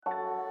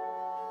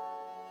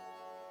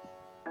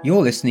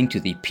You're listening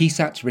to the Peace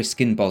at Risk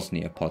in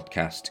Bosnia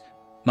podcast.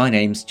 My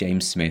name's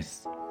James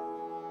Smith.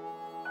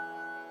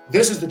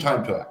 This is the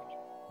time to act.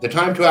 The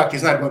time to act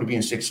is not going to be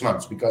in 6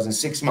 months, because in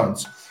 6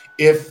 months,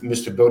 if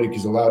Mr. Dodik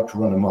is allowed to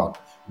run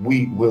amok,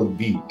 we will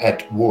be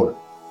at war.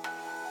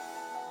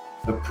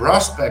 The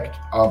prospect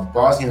of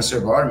Bosnian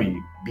Serb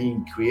army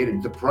being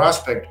created, the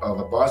prospect of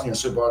a Bosnian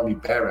Serb army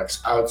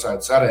barracks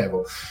outside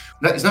Sarajevo,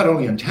 that is not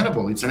only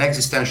untenable, it's an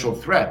existential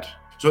threat.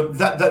 So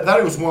that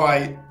is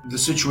why the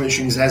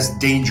situation is as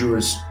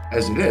dangerous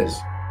as it is.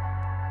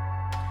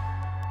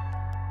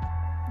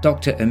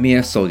 Dr.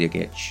 Emir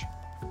Soljagic,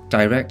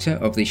 director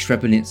of the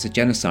Srebrenica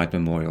Genocide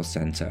Memorial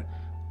Center,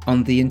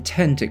 on the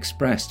intent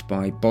expressed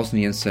by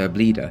Bosnian Serb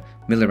leader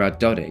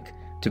Milorad Dodik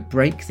to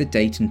break the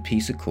Dayton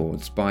Peace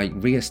Accords by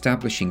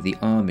re-establishing the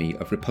Army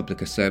of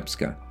Republika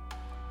Srpska,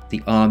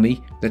 the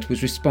army that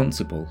was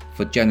responsible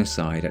for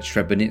genocide at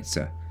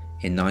Srebrenica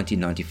in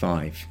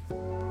 1995.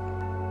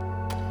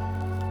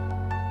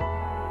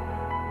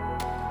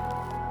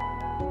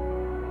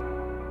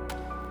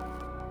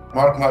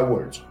 Mark my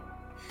words,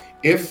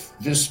 if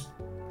this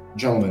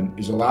gentleman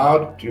is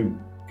allowed to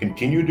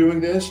continue doing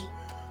this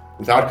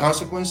without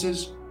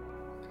consequences,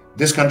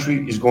 this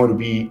country is going to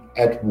be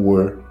at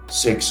war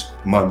 6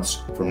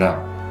 months from now.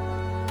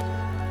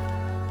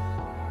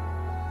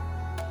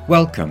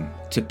 Welcome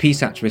to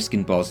Peace at Risk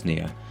in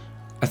Bosnia,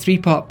 a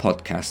 3-part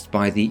podcast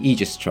by the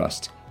Aegis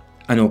Trust,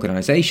 an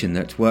organisation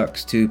that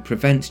works to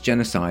prevent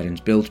genocide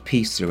and build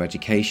peace through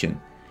education.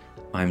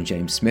 I'm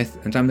James Smith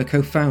and I'm the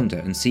co-founder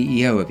and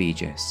CEO of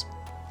Aegis.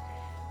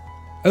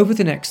 Over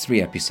the next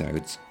 3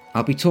 episodes,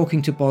 I'll be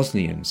talking to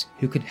Bosnians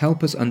who can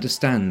help us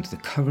understand the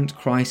current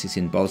crisis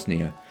in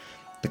Bosnia,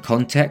 the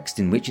context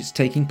in which it's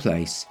taking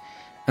place,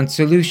 and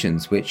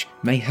solutions which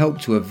may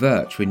help to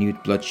avert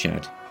renewed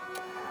bloodshed.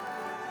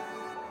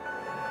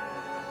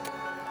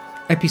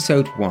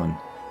 Episode 1.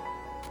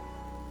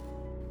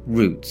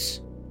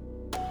 Roots.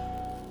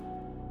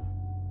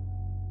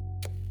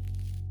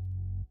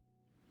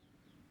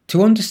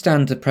 To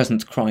understand the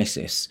present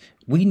crisis,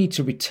 we need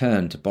to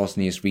return to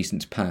Bosnia's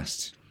recent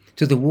past,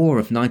 to the war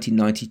of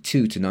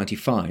 1992 to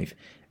 95,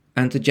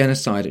 and the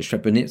genocide at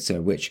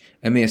Srebrenica, which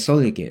Emir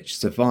Soljagic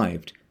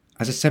survived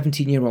as a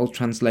 17-year-old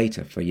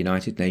translator for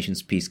United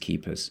Nations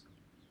peacekeepers.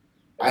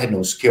 I had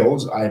no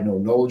skills, I had no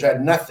knowledge, I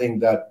had nothing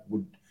that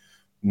would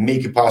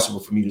make it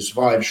possible for me to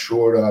survive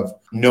short of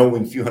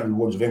knowing a few hundred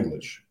words of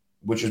English,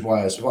 which is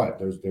why I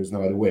survived. There's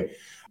no other way.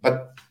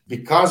 But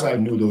because I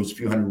knew those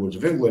few hundred words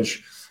of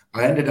English,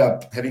 I ended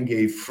up having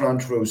a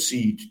front row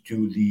seat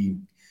to the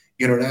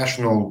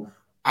international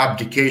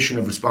abdication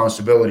of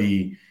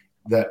responsibility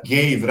that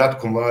gave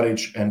Ratko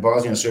Mladic and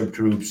Bosnian Serb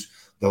troops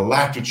the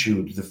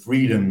latitude, the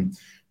freedom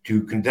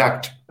to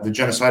conduct the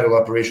genocidal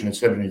operation at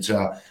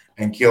Srebrenica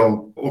and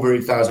kill over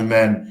 8,000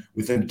 men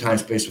within the time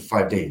space of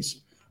 5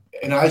 days.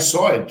 And I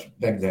saw it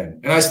back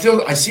then. And I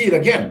see it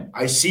again.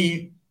 I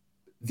see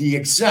the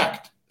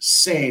exact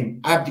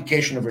same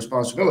abdication of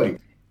responsibility.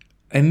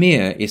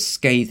 Emir is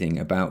scathing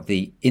about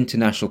the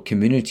international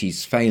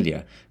community's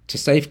failure to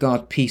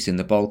safeguard peace in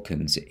the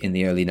Balkans in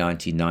the early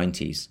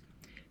 1990s.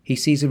 He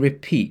sees a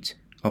repeat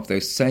of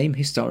those same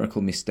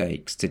historical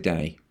mistakes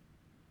today.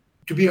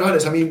 To be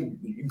honest,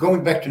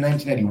 going back to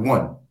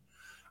 1991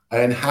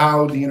 and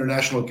how the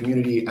international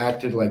community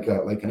acted like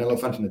an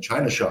elephant in a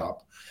china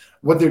shop,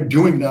 what they're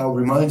doing now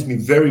reminds me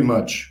very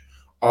much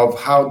of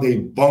how they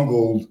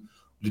bungled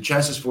the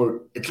chances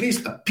for at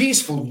least a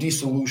peaceful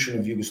dissolution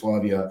of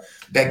Yugoslavia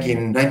back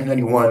in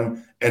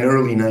 1991 and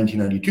early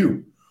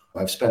 1992.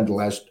 I've spent the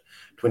last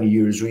 20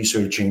 years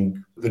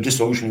researching the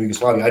dissolution of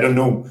Yugoslavia. I don't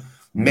know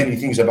many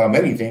things about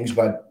many things,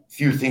 but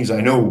few things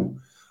I know.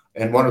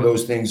 And one of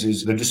those things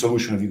is the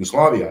dissolution of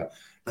Yugoslavia.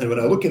 And when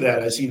I look at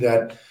that, I see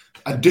that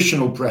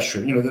additional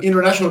pressure. The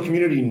international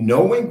community,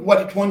 knowing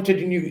what it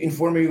wanted in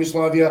former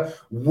Yugoslavia,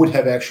 would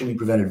have actually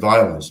prevented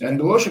violence. And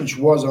Milosevic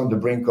was on the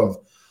brink of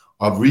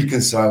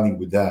reconciling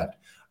with that.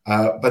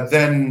 But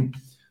then,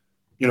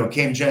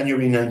 came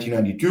January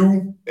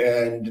 1992,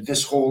 and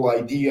this whole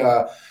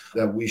idea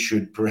that we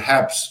should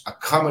perhaps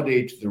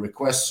accommodate the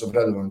requests of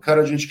Radovan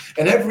Karadzic.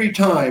 And every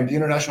time the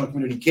international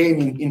community came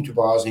into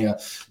Bosnia,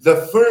 the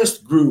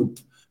first group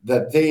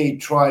that they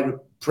tried to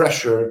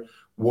pressure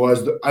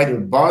was either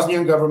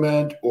Bosnian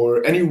government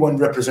or anyone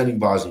representing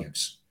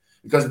Bosniaks,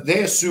 because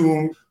they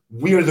assume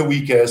we're the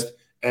weakest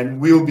and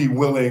we'll be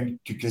willing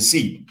to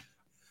concede.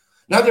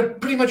 Now they're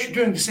pretty much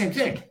doing the same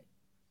thing.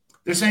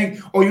 They're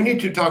saying, you need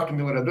to talk to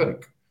Milorad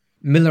Dodik.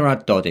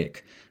 Milorad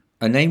Dodik,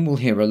 a name we'll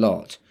hear a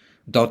lot.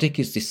 Dodik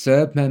is the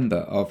Serb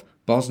member of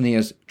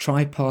Bosnia's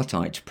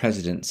tripartite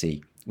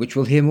presidency, which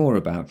we'll hear more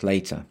about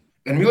later.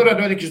 And Milorad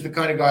Dodik is the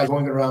kind of guy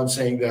going around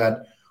saying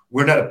that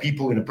we're not a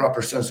people in the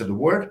proper sense of the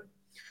word.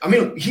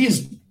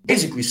 He's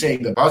basically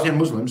saying that Bosnian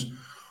Muslims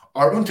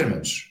are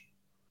Untermensch.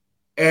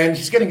 And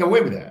he's getting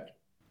away with that.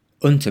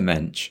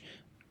 Untermensch,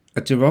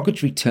 a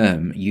derogatory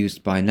term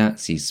used by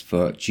Nazis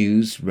for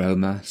Jews,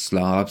 Roma,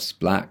 Slavs,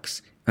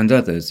 blacks, and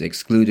others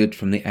excluded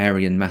from the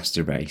Aryan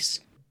master race.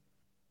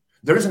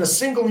 There isn't a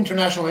single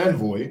international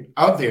envoy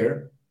out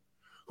there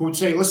who would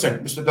say,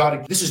 listen, Mr.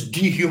 Dodik, this is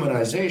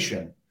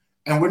dehumanization,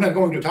 and we're not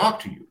going to talk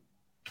to you.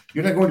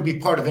 You're not going to be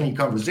part of any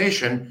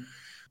conversation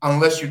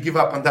unless you give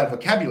up on that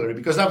vocabulary,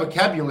 because that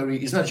vocabulary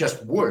is not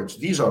just words.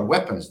 These are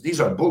weapons. These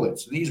are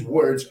bullets. These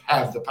words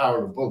have the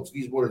power of bullets.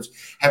 These words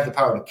have the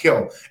power to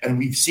kill. And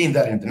we've seen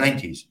that in the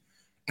 90s.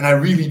 And I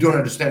really don't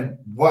understand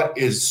what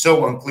is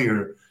so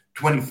unclear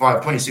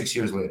 26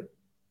 years later.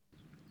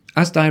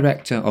 As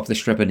director of the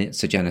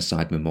Srebrenica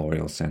Genocide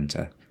Memorial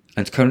Centre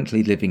and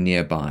currently living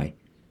nearby,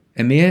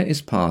 Emir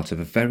is part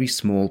of a very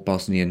small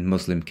Bosnian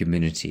Muslim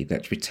community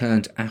that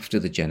returned after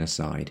the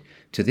genocide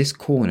to this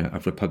corner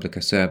of Republika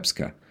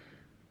Srpska,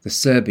 the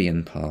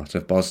Serbian part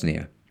of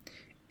Bosnia.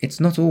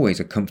 It's not always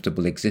a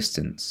comfortable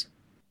existence.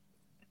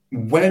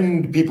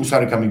 When people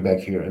started coming back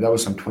here, that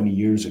was some 20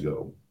 years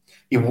ago,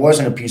 it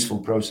wasn't a peaceful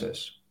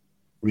process.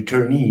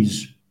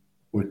 Returnees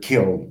were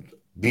killed,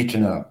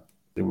 beaten up.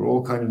 There were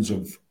all kinds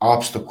of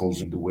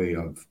obstacles in the way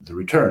of the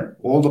return.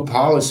 All the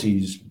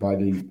policies by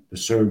the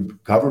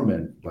Serb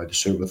government, by the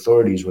Serb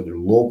authorities, whether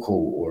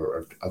local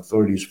or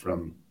authorities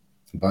from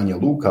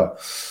Banja Luka,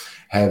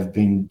 have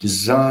been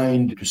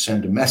designed to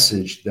send a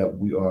message that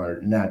we are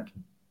not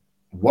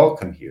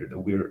welcome here, that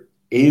we're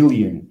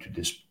alien to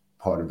this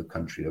part of the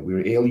country, that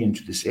we're alien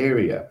to this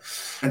area.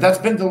 And that's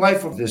been the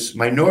life of this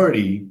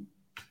minority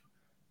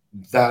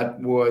that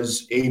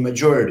was a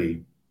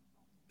majority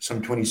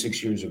some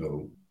 26 years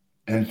ago.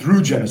 And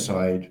through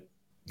genocide,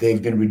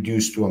 they've been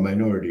reduced to a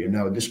minority. And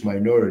now this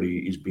minority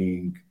is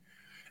being,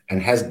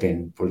 and has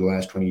been for the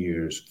last 20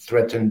 years,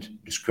 threatened,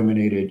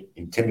 discriminated,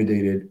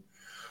 intimidated.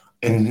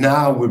 And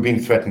now we're being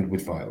threatened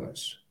with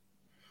violence.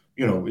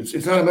 You know, it's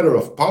not a matter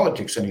of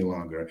politics any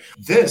longer.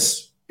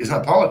 This is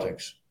not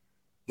politics.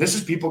 This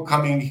is people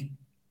coming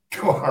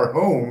to our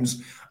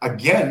homes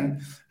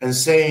again and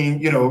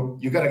saying, you know,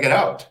 you got to get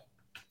out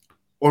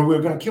or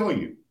we're going to kill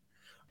you.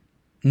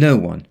 No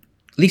one,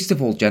 least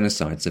of all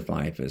genocide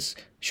survivors,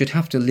 should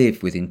have to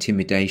live with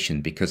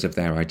intimidation because of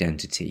their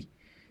identity.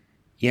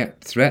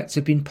 Yet threats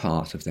have been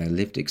part of their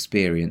lived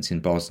experience in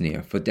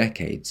Bosnia for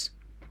decades.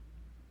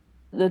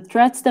 The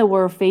threats that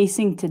we're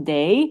facing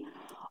today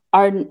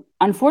are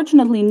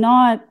unfortunately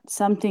not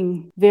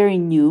something very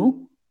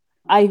new.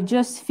 I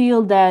just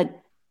feel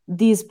that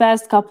these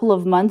past couple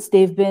of months,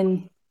 they've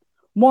been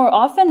more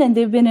often and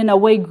they've been in a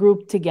way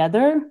grouped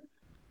together.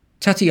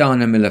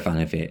 Tatiana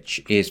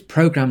Milovanovic is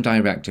Programme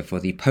Director for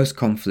the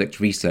Post-Conflict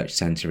Research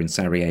Centre in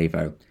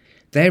Sarajevo.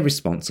 They're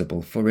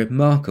responsible for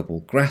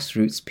remarkable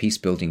grassroots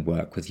peacebuilding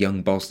work with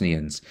young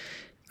Bosnians,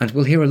 and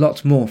we'll hear a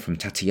lot more from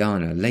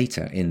Tatiana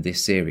later in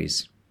this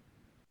series.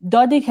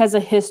 Dodik has a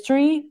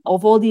history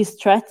of all these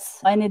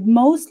threats, and it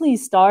mostly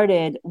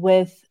started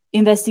with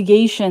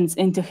investigations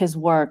into his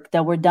work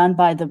that were done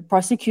by the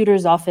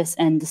prosecutor's office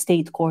and the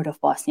State Court of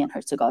Bosnia and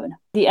Herzegovina.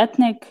 The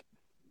ethnic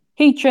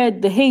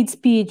hatred, the hate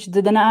speech,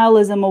 the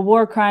denialism of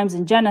war crimes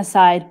and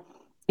genocide,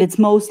 it's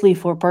mostly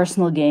for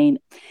personal gain.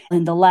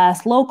 In the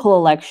last local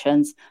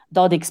elections,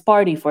 Dodik's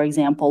party, for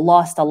example,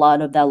 lost a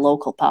lot of that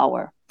local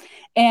power.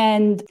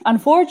 And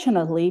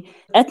unfortunately,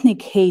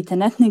 ethnic hate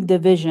and ethnic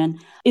division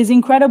is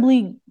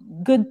incredibly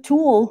good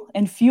tool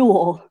and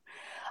fuel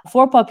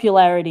for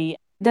popularity.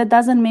 That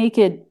doesn't make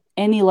it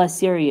any less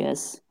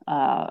serious.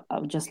 I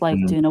would just like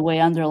to, in a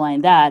way,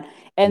 underline that.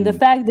 And the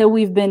fact that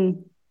we've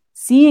been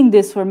seeing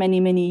this for many,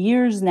 many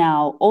years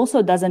now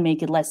also doesn't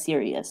make it less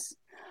serious.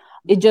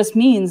 It just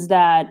means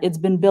that it's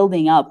been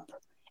building up.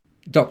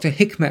 Dr.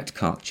 Hikmet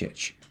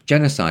Karcic,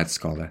 genocide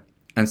scholar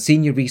and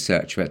senior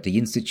researcher at the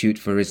Institute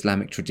for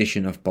Islamic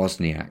Tradition of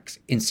Bosniaks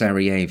in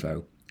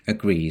Sarajevo,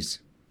 agrees.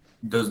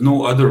 There's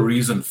no other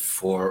reason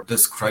for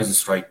this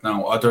crisis right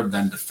now other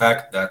than the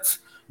fact that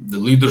the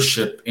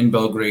leadership in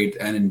Belgrade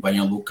and in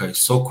Banja Luka is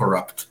so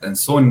corrupt and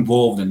so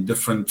involved in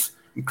different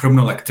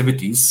criminal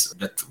activities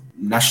that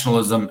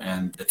nationalism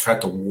and the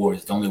threat of war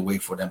is the only way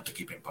for them to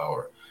keep in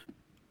power.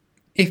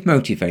 If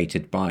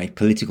motivated by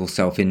political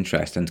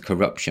self-interest and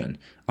corruption,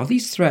 are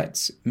these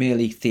threats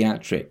merely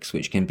theatrics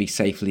which can be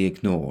safely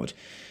ignored?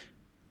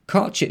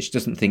 Karcic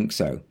doesn't think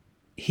so.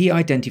 He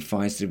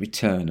identifies the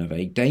return of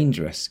a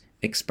dangerous,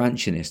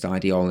 expansionist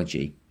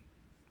ideology.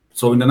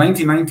 So in the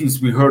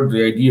 1990s, we heard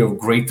the idea of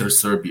Greater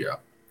Serbia.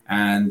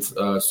 And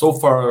so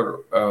far,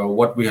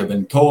 what we have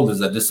been told is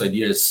that this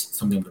idea is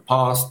something of the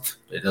past,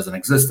 it doesn't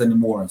exist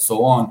anymore, and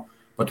so on.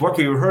 But what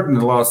we heard in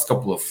the last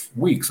couple of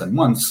weeks and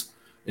months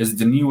is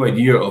the new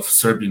idea of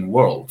Serbian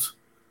world,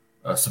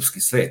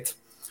 Srpski svet,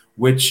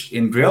 which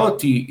in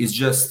reality is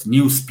just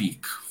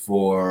newspeak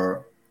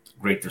for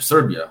Greater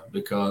Serbia,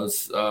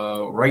 because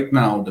right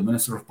now the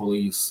Minister of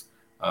Police,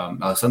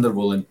 Aleksandar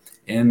Vulin,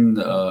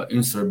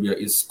 in Serbia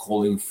is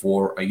calling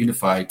for a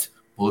unified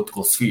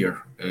political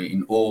sphere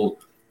in all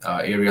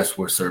areas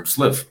where Serbs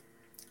live.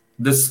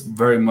 This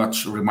very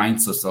much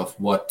reminds us of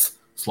what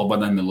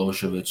Slobodan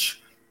Milosevic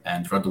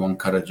and Radovan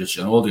Karadzic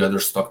and all the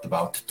others talked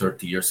about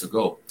 30 years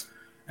ago.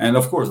 And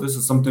of course, this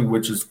is something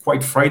which is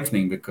quite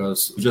frightening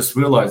because we just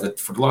realized that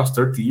for the last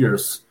 30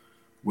 years,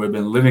 we've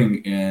been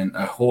living in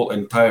a whole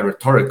entire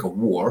rhetoric of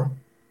war,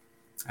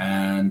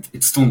 and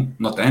it's still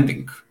not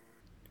ending.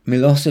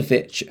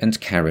 Milosevic and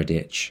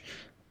Karadzic,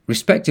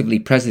 respectively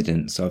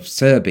presidents of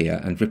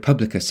Serbia and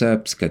Republika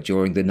Srpska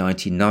during the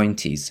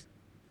 1990s.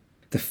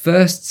 The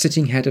first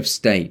sitting head of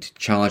state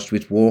charged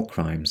with war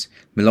crimes,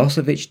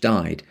 Milosevic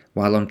died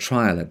while on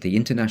trial at the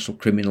International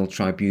Criminal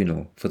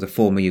Tribunal for the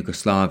former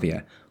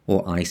Yugoslavia,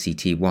 or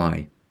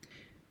ICTY.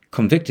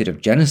 Convicted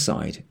of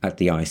genocide at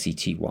the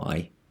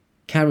ICTY,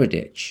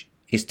 Karadzic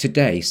is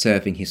today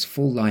serving his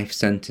full life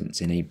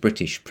sentence in a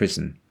British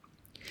prison.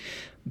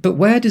 But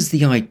where does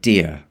the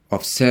idea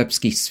of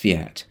Srpski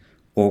Svijet,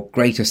 or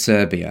Greater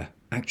Serbia,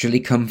 actually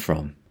come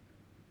from?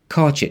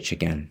 Karčić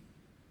again.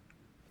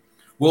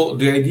 Well,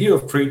 the idea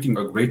of creating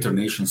a greater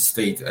nation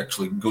state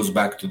actually goes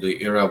back to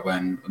the era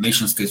when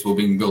nation states were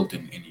being built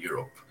in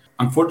Europe.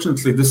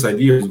 Unfortunately, this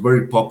idea is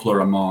very popular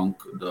among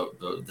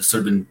the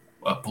Serbian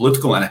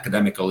political and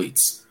academic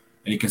elites.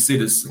 And you can see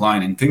this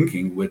line in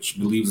thinking, which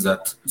believes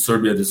that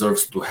Serbia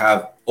deserves to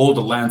have all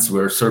the lands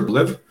where Serbs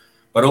live,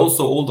 but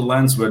also all the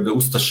lands where the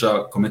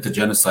Ustaša committed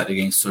genocide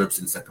against Serbs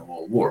in the Second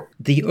World War.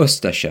 The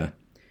Ustaša,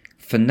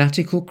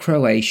 fanatical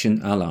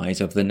Croatian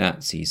allies of the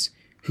Nazis,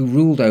 who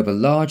ruled over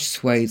large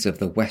swathes of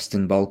the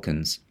Western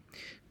Balkans.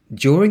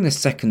 During the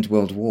Second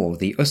World War,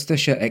 the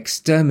Ustaša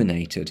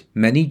exterminated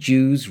many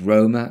Jews,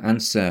 Roma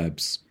and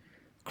Serbs,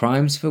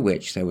 crimes for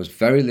which there was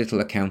very little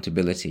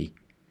accountability.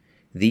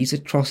 These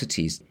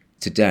atrocities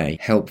today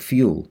help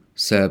fuel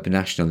Serb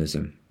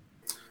nationalism.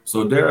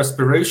 So their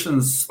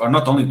aspirations are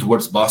not only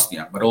towards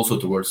Bosnia, but also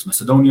towards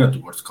Macedonia,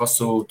 towards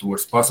Kosovo,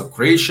 towards parts of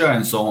Croatia,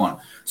 and so on.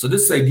 So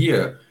this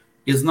idea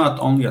is not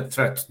only a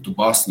threat to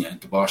Bosnia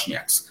and to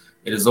Bosniaks,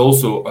 it is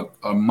also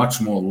a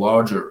much more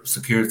larger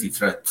security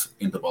threat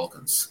in the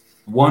Balkans.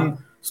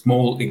 One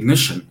small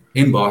ignition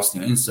in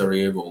Bosnia, in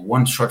Sarajevo,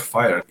 one shot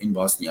fire in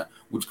Bosnia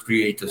would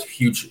create a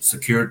huge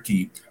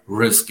security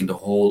risk in the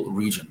whole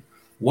region.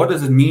 What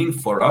does it mean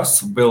for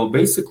us? Well,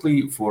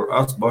 basically, for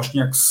us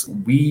Bosniaks,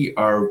 we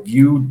are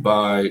viewed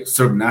by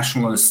Serb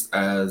nationalists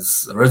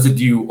as a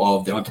residue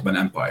of the Ottoman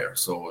Empire.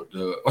 So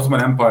the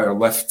Ottoman Empire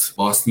left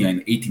Bosnia in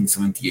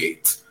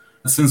 1878.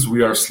 Since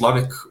we are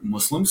Slavic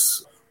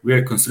Muslims, we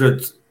are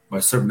considered by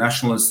Serb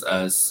nationalists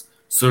as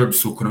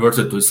Serbs who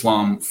converted to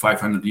Islam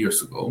 500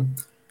 years ago.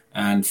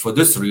 And for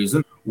this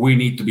reason, we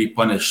need to be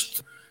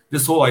punished.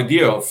 This whole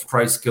idea of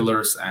price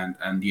killers and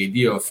the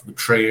idea of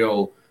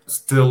betrayal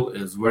still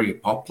is very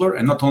popular.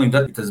 And not only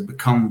that, it has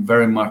become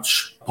very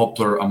much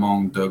popular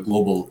among the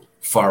global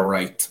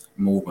far-right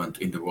movement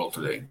in the world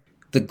today.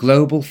 The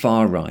global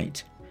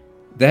far-right.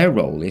 Their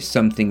role is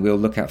something we'll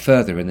look at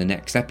further in the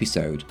next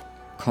episode.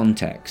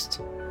 Context.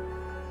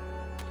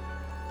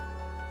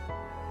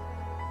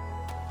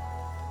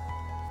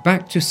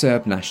 Back to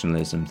Serb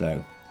nationalism,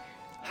 though.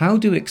 How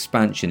do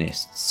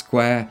expansionists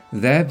square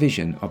their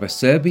vision of a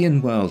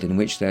Serbian world in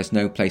which there's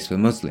no place for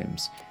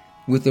Muslims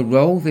with the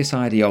role this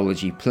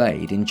ideology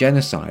played in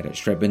genocide at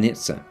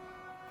Srebrenica?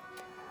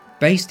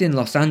 Based in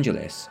Los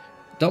Angeles,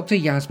 Dr.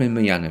 Jasmin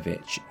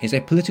Mijanovic is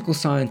a political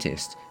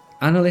scientist,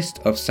 analyst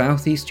of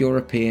Southeast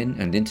European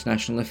and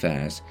international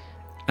affairs,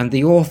 and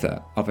the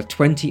author of a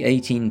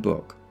 2018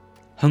 book,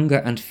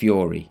 Hunger and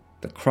Fury,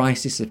 The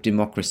Crisis of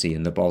Democracy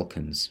in the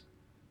Balkans.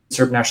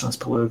 Serb nationalist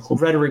political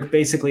rhetoric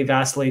basically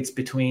vacillates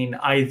between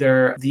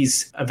either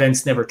these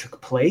events never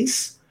took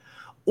place,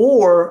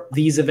 or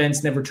these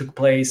events never took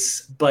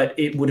place, but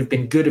it would have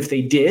been good if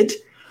they did,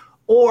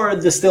 or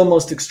the still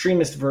most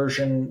extremist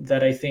version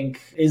that I think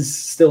is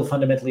still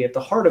fundamentally at the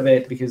heart of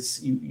it,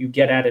 because you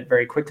get at it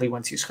very quickly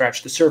once you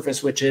scratch the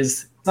surface, which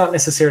is not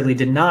necessarily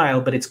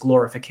denial, but it's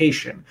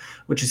glorification,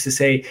 which is to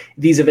say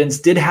these events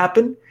did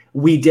happen,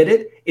 we did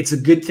it, it's a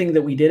good thing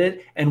that we did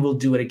it, and we'll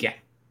do it again.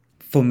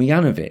 For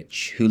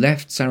Mijanovic, who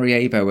left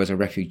Sarajevo as a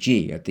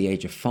refugee at the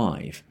age of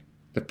 5,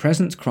 the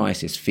present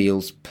crisis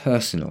feels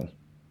personal.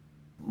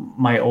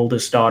 My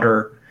oldest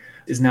daughter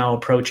is now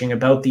approaching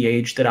about the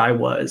age that I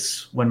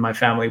was when my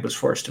family was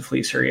forced to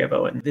flee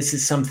Sarajevo. And this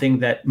is something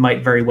that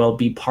might very well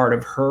be part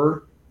of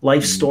her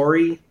life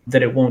story,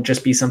 that it won't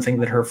just be something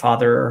that her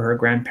father or her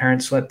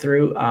grandparents went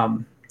through.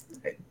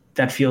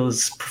 That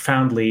feels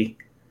profoundly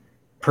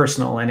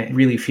personal, and it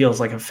really feels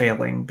like a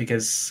failing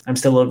because I'm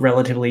still a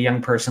relatively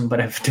young person,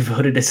 but I've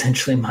devoted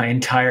essentially my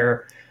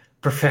entire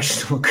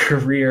professional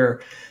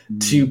career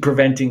to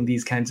preventing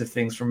these kinds of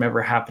things from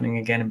ever happening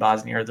again in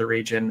Bosnia or the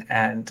region.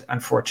 And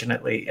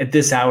unfortunately, at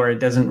this hour, it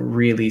doesn't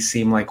really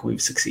seem like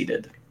we've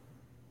succeeded.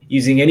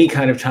 Using any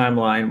kind of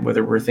timeline,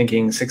 whether we're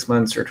thinking 6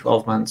 months or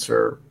 12 months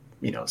or,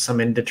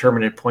 some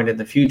indeterminate point in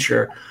the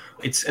future,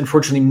 it's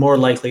unfortunately more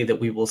likely that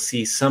we will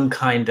see some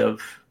kind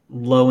of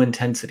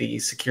low-intensity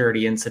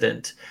security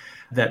incident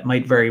that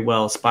might very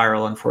well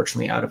spiral,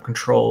 unfortunately, out of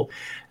control.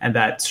 And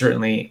that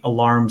certainly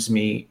alarms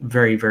me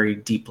very, very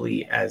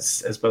deeply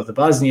as both a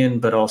Bosnian,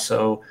 but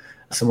also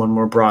someone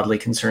more broadly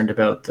concerned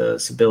about the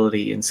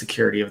stability and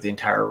security of the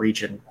entire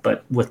region,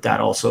 but with that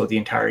also the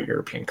entire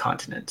European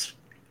continent.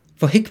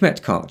 For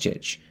Hikmet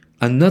Karčić,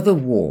 another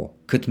war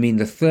could mean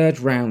the third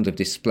round of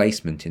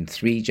displacement in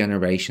 3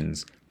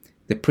 generations,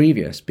 the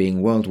previous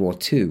being World War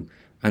II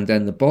and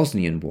then the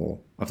Bosnian War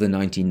of the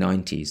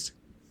 1990s.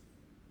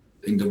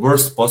 in the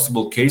worst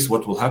possible case,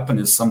 what will happen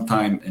is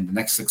sometime in the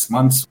next 6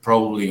 months,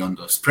 probably on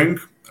the spring,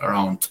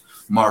 around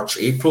March,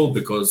 April,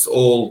 because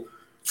all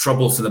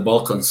troubles in the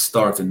Balkans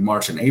start in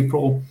March and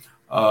April.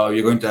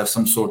 You're going to have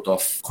some sort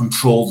of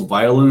controlled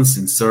violence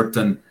in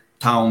certain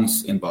towns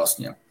in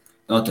Bosnia.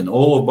 Not in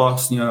all of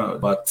Bosnia,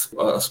 but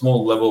a small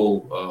level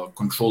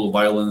controlled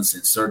violence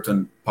in certain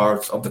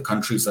parts of the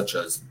country, such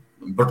as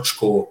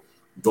Brčko,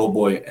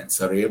 Doboj, and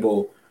Sarajevo,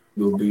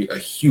 will be a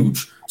huge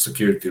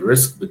security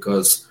risk,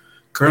 because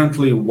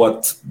currently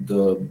what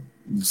the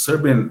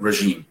Serbian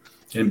regime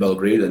in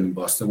Belgrade and in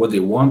Bosnia, what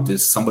they want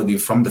is somebody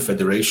from the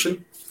federation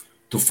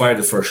to fire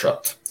the first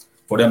shot,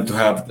 for them to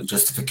have the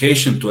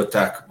justification to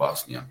attack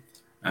Bosnia.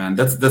 And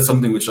that's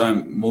something which I'm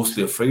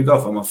mostly afraid of.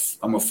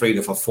 I'm afraid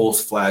of a false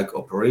flag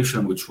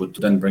operation, which would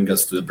then bring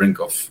us to the brink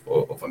of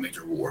a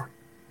major war.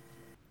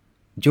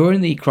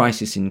 During the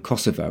crisis in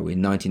Kosovo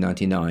in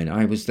 1999,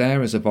 I was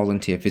there as a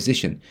volunteer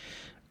physician.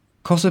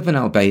 Kosovan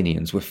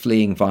Albanians were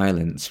fleeing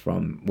violence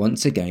from,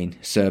 once again,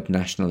 Serb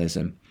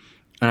nationalism.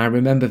 And I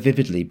remember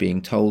vividly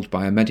being told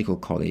by a medical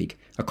colleague,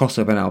 a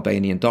Kosovan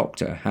Albanian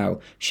doctor, how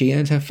she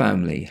and her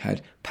family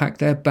had packed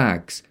their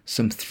bags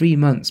some 3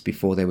 months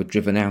before they were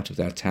driven out of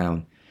their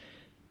town.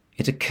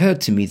 It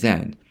occurred to me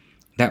then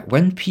that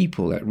when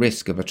people at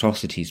risk of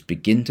atrocities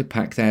begin to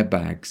pack their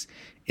bags,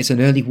 it's an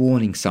early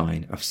warning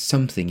sign of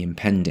something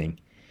impending.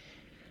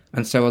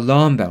 And so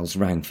alarm bells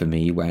rang for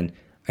me when,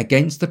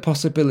 against the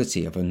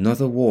possibility of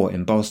another war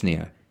in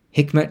Bosnia,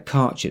 Hikmet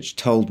Karcic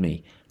told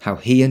me how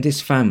he and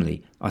his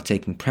family are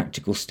taking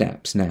practical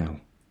steps now.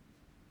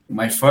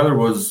 My father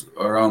was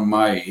around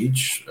my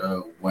age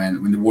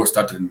when the war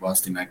started in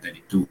Bosnia in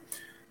 1992.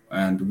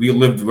 And we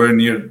lived very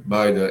near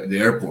by the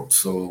airport.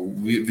 So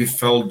we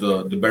felt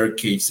the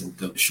barricades and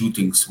the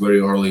shootings very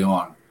early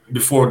on,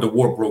 before the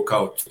war broke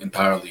out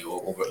entirely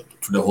over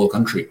to the whole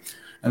country.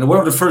 And one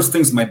of the first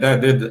things my dad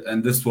did,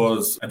 and this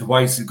was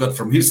advice he got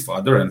from his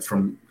father and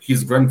from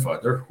his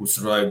grandfather, who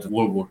survived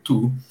World War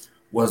II,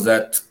 was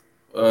that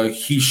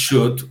he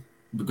should,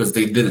 because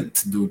they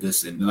didn't do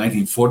this in the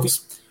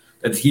 1940s,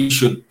 that he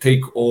should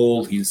take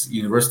all his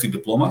university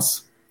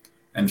diplomas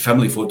and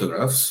family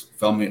photographs,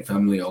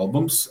 family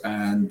albums,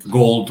 and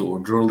gold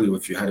or jewelry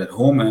if you had at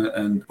home,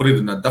 and put it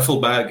in a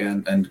duffel bag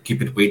and keep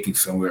it waiting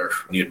somewhere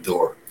near the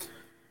door.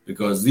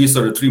 Because these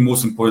are the 3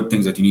 most important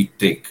things that you need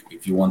to take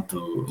if you want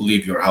to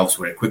leave your house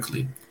very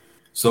quickly.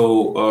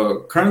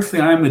 So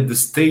currently I'm at the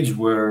stage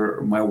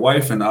where my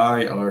wife and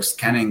I are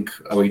scanning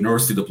our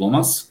university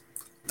diplomas,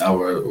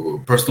 our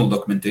personal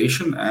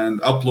documentation,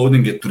 and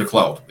uploading it to the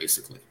cloud,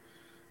 basically.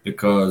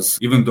 Because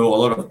even though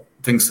a lot of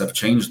things have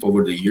changed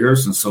over the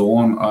years and so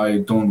on, I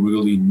don't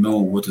really know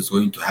what is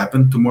going to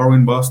happen tomorrow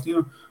in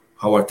Bosnia,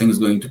 how are things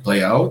going to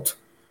play out.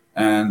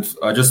 And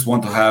I just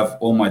want to have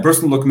all my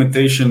personal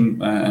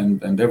documentation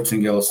and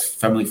everything else,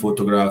 family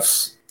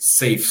photographs,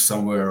 safe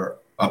somewhere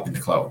up in the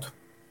cloud.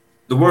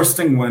 The worst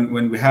thing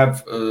when we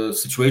have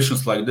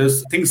situations like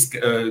this, things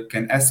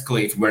can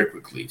escalate very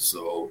quickly.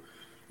 So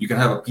you can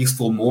have a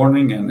peaceful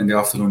morning, and in the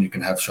afternoon you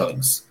can have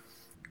shellings.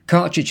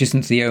 Karcic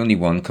isn't the only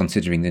one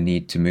considering the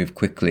need to move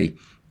quickly.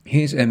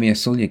 Here's Emir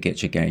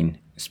Suljagic again,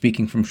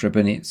 speaking from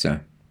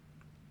Srebrenica.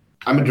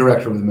 I'm a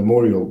director of the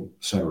Memorial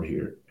Center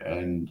here,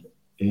 and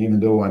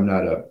even though I'm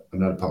not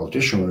a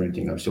politician or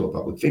anything, I'm still a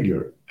public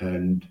figure.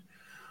 And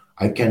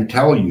I can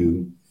tell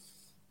you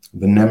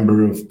the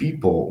number of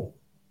people,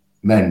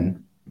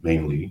 men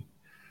mainly,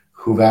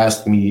 who've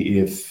asked me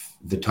if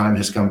the time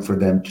has come for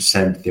them to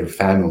send their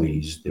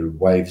families, their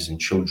wives and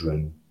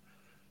children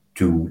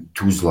to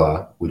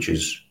Tuzla, which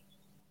is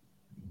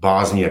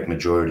Bosniak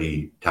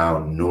majority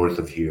town north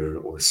of here,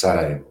 or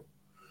Sarajevo.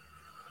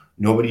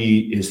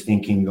 Nobody is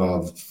thinking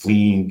of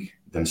fleeing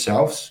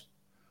themselves,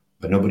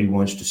 but nobody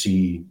wants to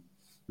see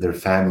their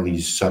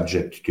families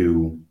subject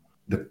to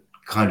the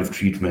kind of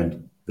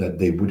treatment that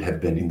they would have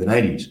been in the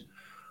 90s,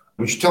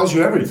 which tells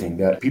you everything,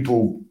 that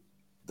people,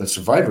 the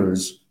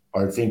survivors,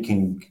 are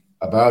thinking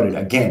about it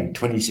again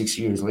 26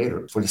 years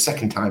later for the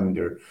second time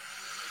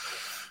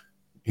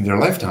in their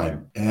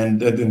lifetime.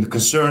 And the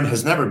concern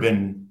has never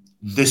been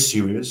this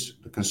serious.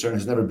 The concern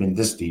has never been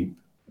this deep.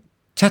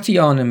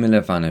 Tatiana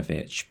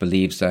Milovanovic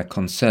believes their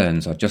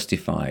concerns are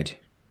justified.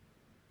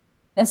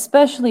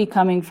 Especially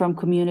coming from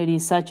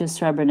communities such as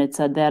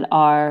Srebrenica that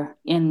are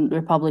in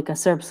Republika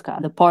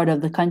Srpska, the part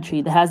of the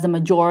country that has the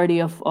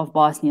majority of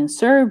Bosnian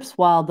Serbs,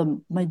 while the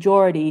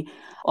majority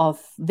of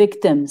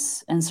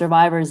victims and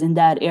survivors in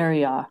that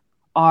area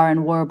are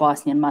and were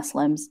Bosnian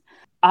Muslims.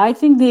 I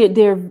think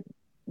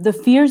the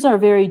fears are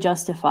very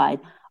justified.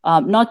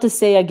 Not to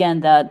say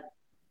again that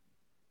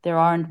there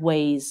aren't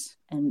ways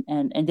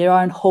and there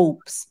aren't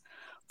hopes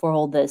for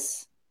all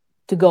this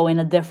to go in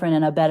a different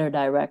and a better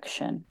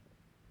direction.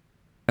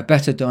 A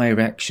better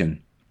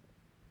direction.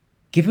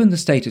 Given the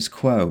status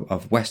quo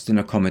of Western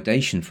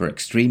accommodation for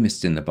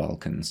extremists in the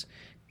Balkans,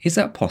 is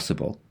that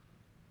possible?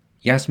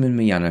 Yasmin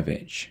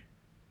Mijanovic.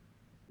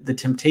 The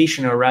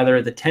temptation, or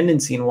rather the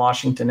tendency in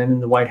Washington and in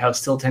the White House,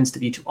 still tends to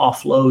be to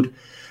offload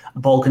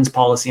Balkans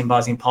policy and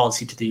Bosnian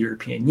policy to the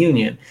European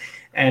Union.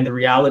 And the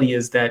reality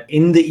is that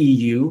in the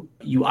EU,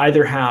 you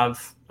either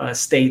have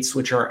states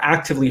which are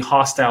actively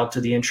hostile to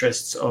the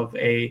interests of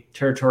a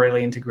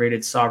territorially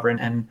integrated, sovereign,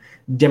 and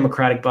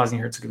democratic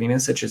Bosnia-Herzegovina,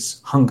 such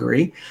as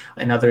Hungary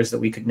and others that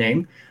we could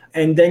name.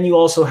 And then you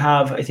also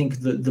have, I think,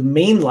 the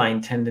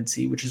mainline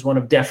tendency, which is one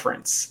of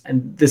deference.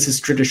 And this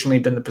has traditionally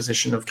been the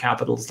position of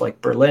capitals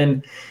like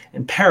Berlin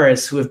and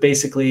Paris, who have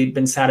basically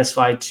been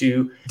satisfied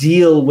to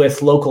deal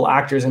with local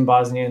actors in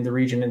Bosnia and the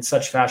region in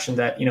such fashion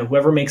that,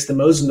 whoever makes the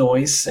most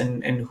noise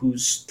and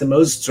who's the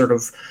most sort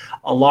of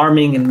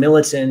alarming and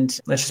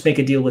militant, let's just make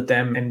a deal with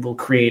them and we'll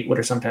create what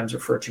are sometimes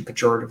referred to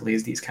pejoratively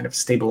as these kind of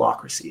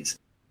stableocracies.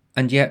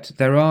 And yet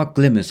there are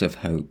glimmers of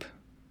hope.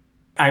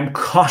 I'm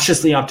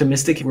cautiously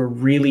optimistic we're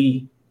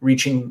really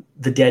reaching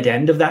the dead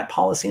end of that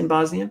policy in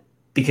Bosnia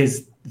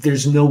because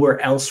there's nowhere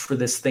else for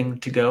this thing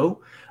to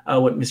go,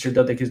 what Mr.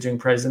 Dodik is doing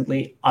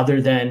presently,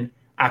 other than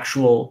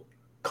actual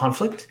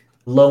conflict,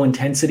 low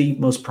intensity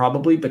most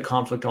probably, but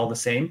conflict all the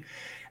same.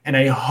 And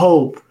I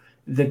hope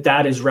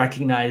that is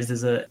recognized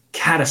as a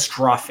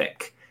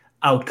catastrophic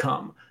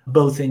outcome,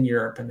 both in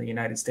Europe and the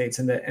United States,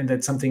 and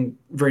that something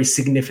very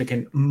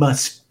significant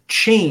must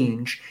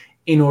change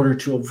in order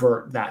to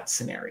avert that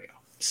scenario.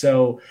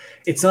 So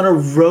it's not a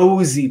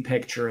rosy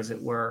picture, as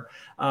it were,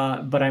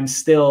 but I'm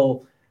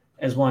still,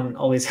 as one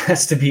always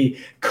has to be,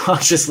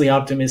 cautiously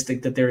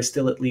optimistic that there is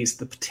still at least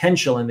the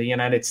potential in the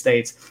United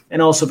States,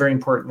 and also very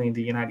importantly in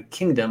the United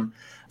Kingdom,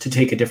 to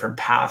take a different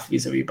path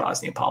vis-a-vis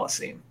Bosnia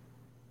policy.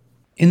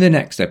 In the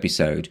next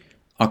episode,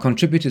 our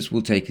contributors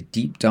will take a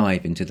deep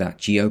dive into that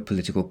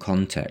geopolitical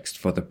context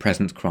for the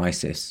present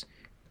crisis,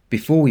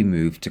 before we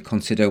move to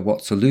consider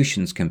what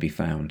solutions can be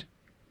found.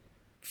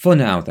 For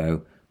now,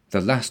 though,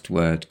 the last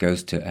word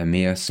goes to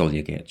Emir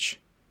Soljagic.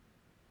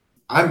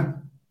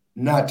 I'm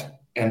not,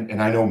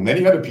 and I know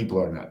many other people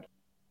are not,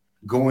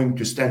 going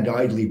to stand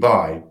idly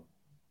by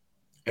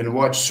and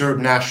watch Serb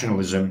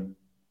nationalism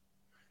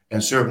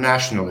and Serb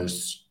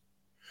nationalists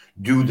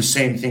do the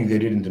same thing they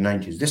did in the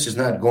 90s. This is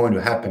not going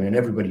to happen, and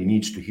everybody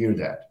needs to hear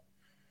that.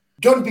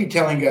 Don't be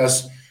telling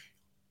us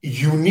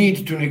you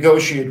need to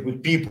negotiate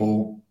with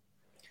people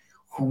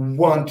who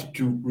want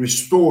to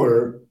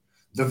restore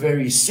the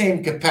very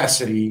same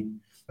capacity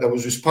that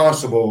was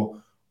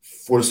responsible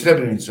for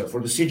Srebrenica,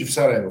 for the siege of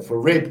Sarajevo, for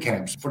rape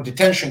camps, for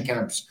detention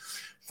camps,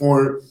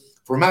 for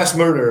mass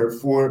murder,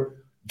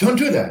 don't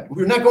do that.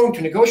 We're not going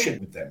to negotiate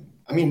with them.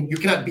 I mean, you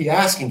cannot be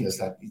asking us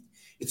that.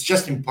 It's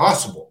just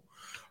impossible.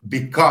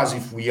 Because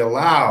if we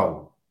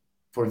allow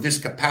for this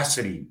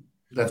capacity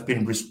that's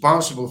been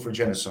responsible for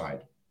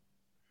genocide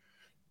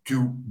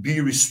to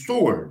be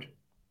restored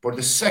for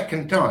the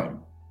second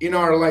time in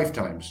our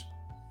lifetimes,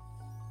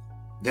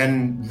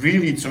 then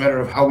really it's a matter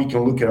of how we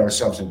can look at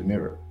ourselves in the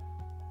mirror.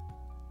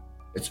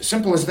 It's as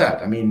simple as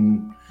that. I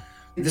mean,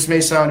 this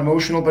may sound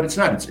emotional, but it's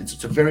not.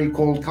 It's a very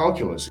cold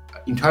calculus.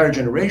 Entire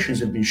generations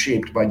have been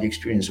shaped by the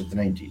experience of the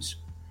 90s.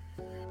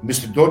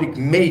 Mr. Dodik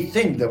may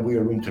think that we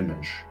are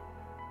Untermensch,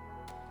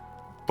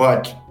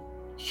 but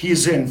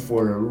he's in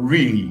for a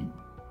really,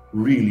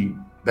 really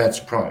bad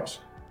surprise.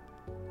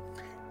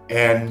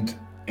 And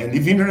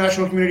if the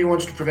international community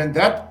wants to prevent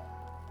that,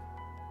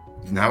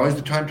 now is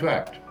the time to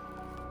act.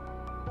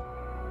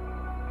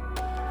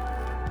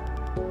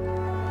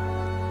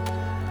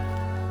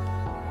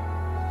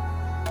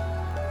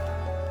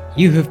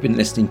 You have been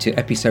listening to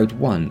episode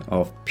 1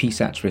 of Peace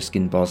at Risk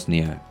in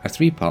Bosnia, a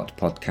 3-part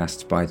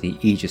podcast by the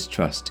Aegis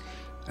Trust,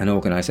 an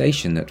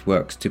organisation that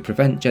works to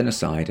prevent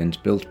genocide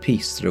and build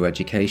peace through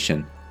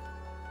education.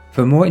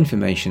 For more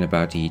information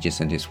about Aegis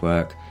and its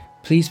work,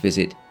 please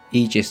visit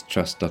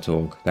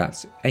aegistrust.org.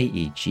 That's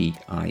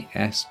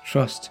AEGIS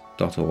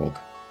trust.org.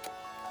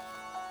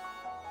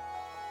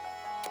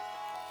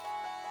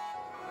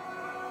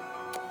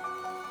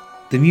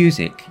 The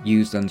music,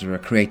 used under a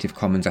Creative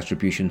Commons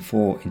Attribution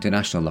 4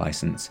 International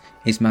License,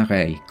 is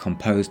Marais,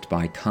 composed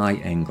by Kai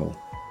Engel.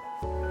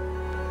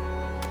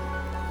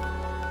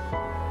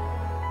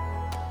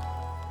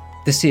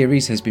 The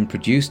series has been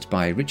produced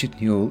by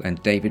Richard Newell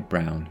and David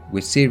Brown,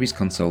 with series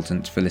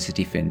consultant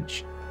Felicity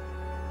Finch.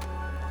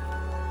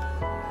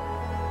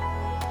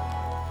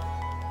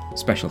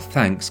 Special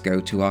thanks go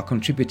to our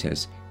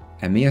contributors,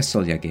 Emir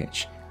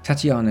Soljagic,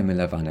 Tatiana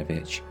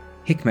Milovanovic,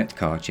 Hikmet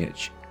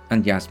Karcic,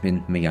 and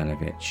Yasmin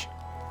Mijanovic.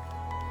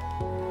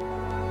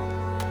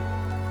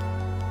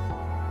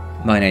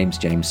 My name's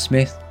James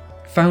Smith,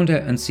 founder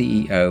and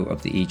CEO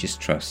of the Aegis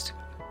Trust.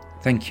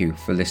 Thank you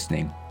for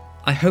listening.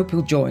 I hope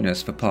you'll join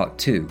us for part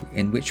 2,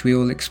 in which we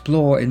will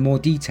explore in more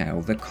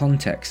detail the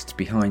context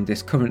behind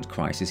this current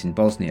crisis in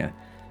Bosnia,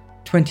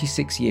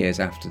 26 years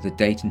after the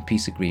Dayton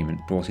Peace Agreement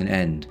brought an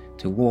end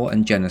to war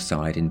and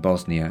genocide in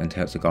Bosnia and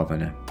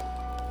Herzegovina.